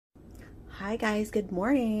Hi guys, good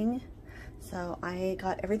morning. So I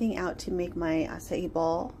got everything out to make my acai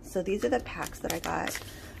bowl. So these are the packs that I got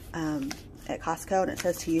at Costco, and it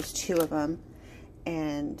says to use 2 of them,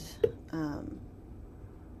 and I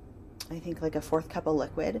think like a 1/4 cup of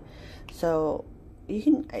liquid. So you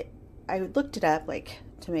can, I looked it up like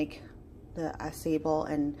to make the acai bowl,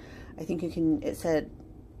 and I think you can, it said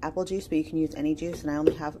apple juice, but you can use any juice, and I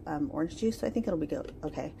only have orange juice, so I think it'll be good.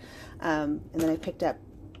 Okay. And then I picked up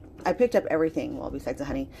everything, well, besides the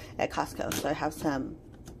honey, at Costco. So I have some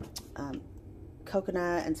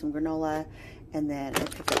coconut and some granola, and then I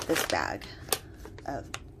picked up this bag of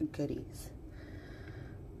goodies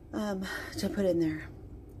to put in there,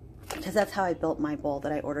 because that's how I built my bowl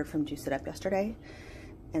that I ordered from Juice It Up yesterday.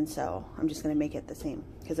 And so I'm just gonna make it the same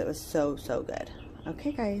because it was so good.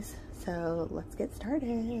 Okay guys, so let's get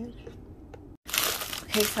started.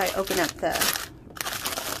 Okay, so I open up the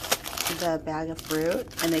bag of fruit,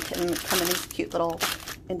 and they can come in these cute little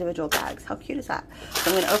individual bags. How cute is that?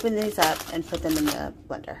 So I'm going to open these up and put them in the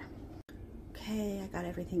blender. Okay, I got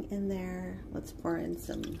everything in there. Let's pour in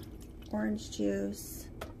some orange juice.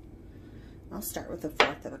 I'll start with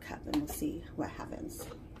 1/4 of a cup and we'll see what happens.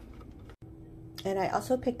 And I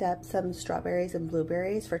also picked up some strawberries and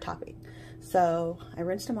blueberries for topping. So I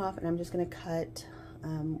rinsed them off, and I'm just going to cut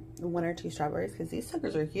 1 or 2 strawberries, because these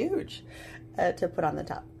suckers are huge, to put on the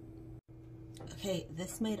top. Okay,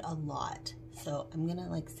 this made a lot, so I'm gonna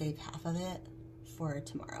like save half of it for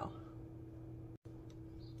tomorrow.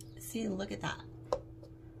 See, look at that.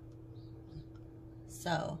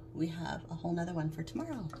 So we have a whole nother one for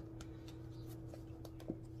tomorrow.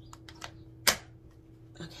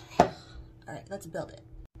 Okay, all right, let's build it.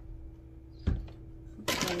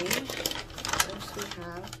 Okay, first we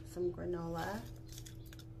have some granola.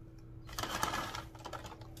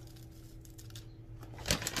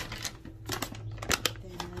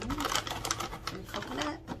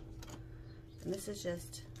 And this is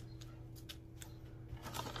just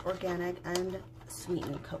organic and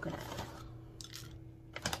sweetened coconut.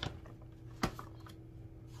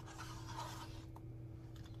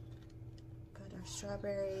 Got our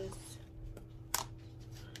strawberries,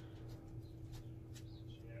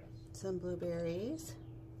 some blueberries,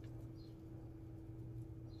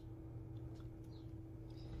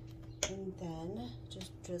 and then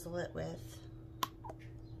just drizzle it with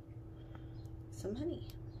some honey.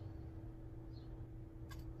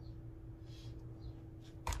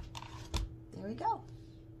 There we go.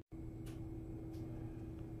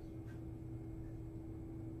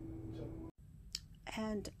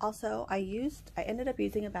 And also I ended up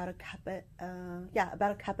using about a cup,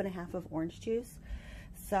 about 1.5 cups of orange juice.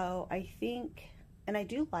 So I think, and I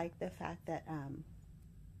do like the fact that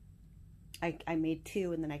I made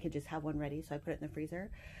 2, and then I could just have 1 ready, so I put it in the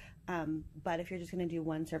freezer. But if you're just going to do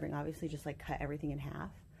 1 serving, obviously just like cut everything in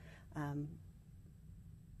half.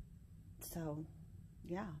 So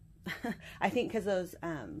yeah. I think because those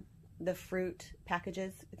the fruit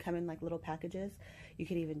packages come in like little packages, you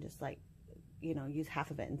could even just like, you know, use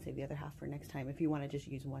half of it and save the other half for next time. If you want to just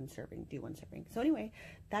use 1 serving, do 1 serving. So anyway,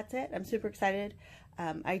 that's it. I'm super excited.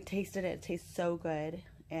 I tasted it. It tastes so good,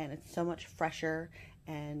 and it's so much fresher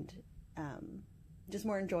and just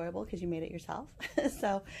more enjoyable because you made it yourself.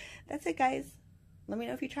 So that's it, guys. Let me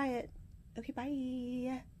know if you try it. Okay,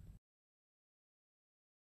 bye.